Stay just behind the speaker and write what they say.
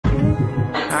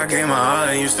I gave my all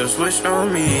and you still switched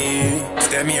on me.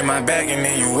 Stab me in my back and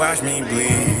then you watch me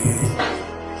bleed.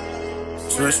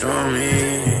 Switched on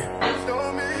me.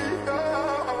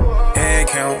 Head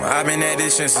count, I've been at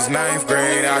this shit since 9th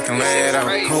grade. I can lay it out,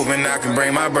 hoping I can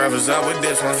bring my brothers up with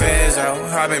this one. Feds out,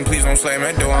 I've been please don't slay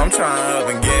my door. I'm trying up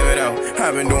and give it out.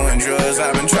 I've been doing drugs,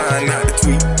 I've been trying not to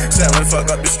tweet. Selling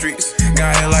fuck up the streets.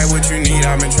 Got it like what you need,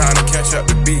 I've been trying to catch up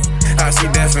the beat. I see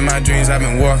death in my dreams, I've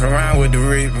been walking around with the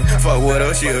reaper. Fuck with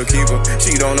her, she a keeper.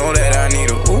 She don't know that I need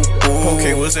her. Ooh, ooh.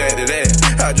 Okay, what's after that?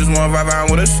 I just wanna ride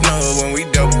around with a snub when we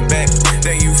double back.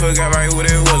 Then you forgot right what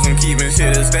it was, I'm keeping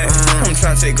shit as that. I'm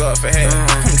trying to take off a hat,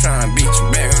 I'm trying to beat you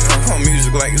back. On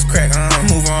music like it's crack,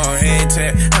 move on head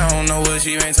tap. I don't know what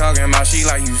she been talking about, she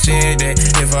like you said that.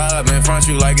 If I up in front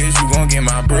you like this, you gon' get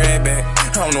my bread back.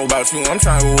 I don't know about you, I'm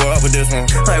trying to go up with this one.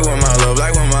 Like with my love,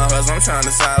 like with my hustle, I'm trying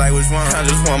to decide like which one. I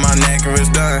just want my neck and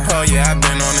wrist done. Oh yeah, I've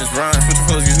been on this run. Switch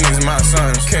clothes, these niggas my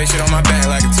sons. Carry shit on my back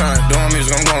like a ton. Doing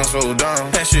music, I'm going so dumb.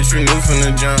 That shit you knew from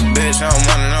the jump. Bitch, I'm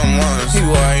one of them ones. You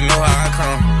already know how I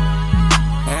come.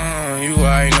 You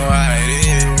already know how it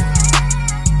is.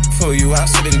 For you, I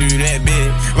sit and do that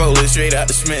bit. Roll it straight out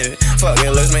the Smith. Fuck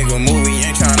it, let's make a movie.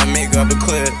 Ain't trying to make up a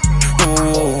clip.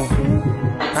 Ooh.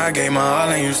 I gave my all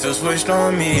and you still switched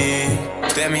on me.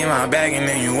 Stab me in my back and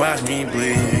then you watch me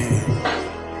bleed.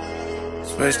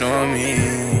 Switched on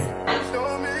me.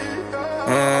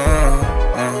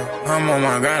 I'm on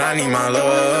my grind, I need my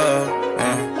love.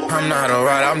 I'm not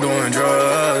alright, I'm doing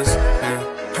drugs.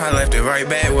 I left it right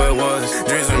back where it was.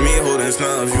 Dreams of me holding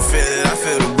snubs, you feel it, I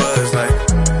feel the buzz.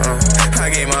 Like, I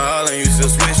gave my all and you still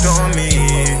switched on me.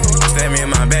 Stab me in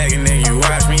my back and then you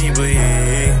watch me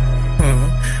bleed.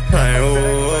 Like,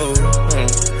 oh,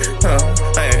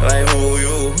 like, oh,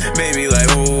 you, baby, like,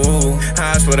 oh,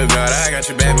 I swear to God, I got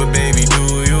your back, but baby,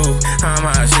 do you? I'm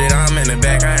hot shit, I'm in the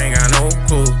back, I ain't got no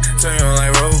clue. Turn you on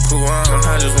like Roku,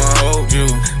 I just wanna hold you.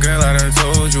 Girl, I done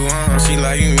told you, she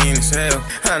like you mean as hell.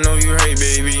 I know you hate,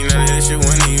 baby, none of this shit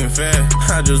wasn't even fair.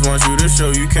 I just want you to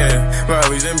show you care.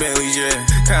 Robbies and Bentleys, yeah,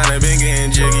 kinda been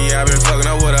getting jiggy. I been fucking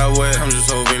up what I wear. I'm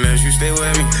just hoping that you stay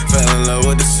with me. Fell in love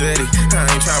with the city. I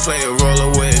ain't tryna play a roller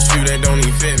with a shoe that don't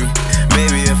even fit me.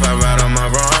 Baby, if I ride on my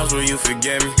wrongs, will you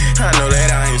forget me? I know that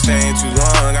I ain't staying too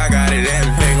long, I got it in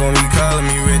me. They gon' be calling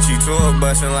me Richie Tour,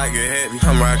 bustin' like a heavy.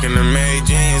 I'm rockin' the Mary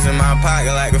jeans in my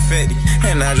pocket like a 50.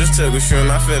 And I just took a shroom,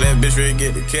 I feel that bitch ready to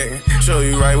get the kickin'. Show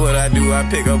you right what I do, I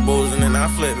pick up bulls and then I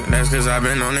flip it. That's cause I've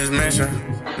been on this mission.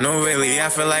 No really, I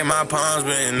feel like my palms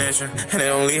been itching. And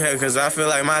it only hurt cause I feel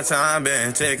like my time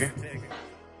been ticking.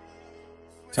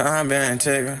 Time been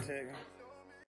ticking.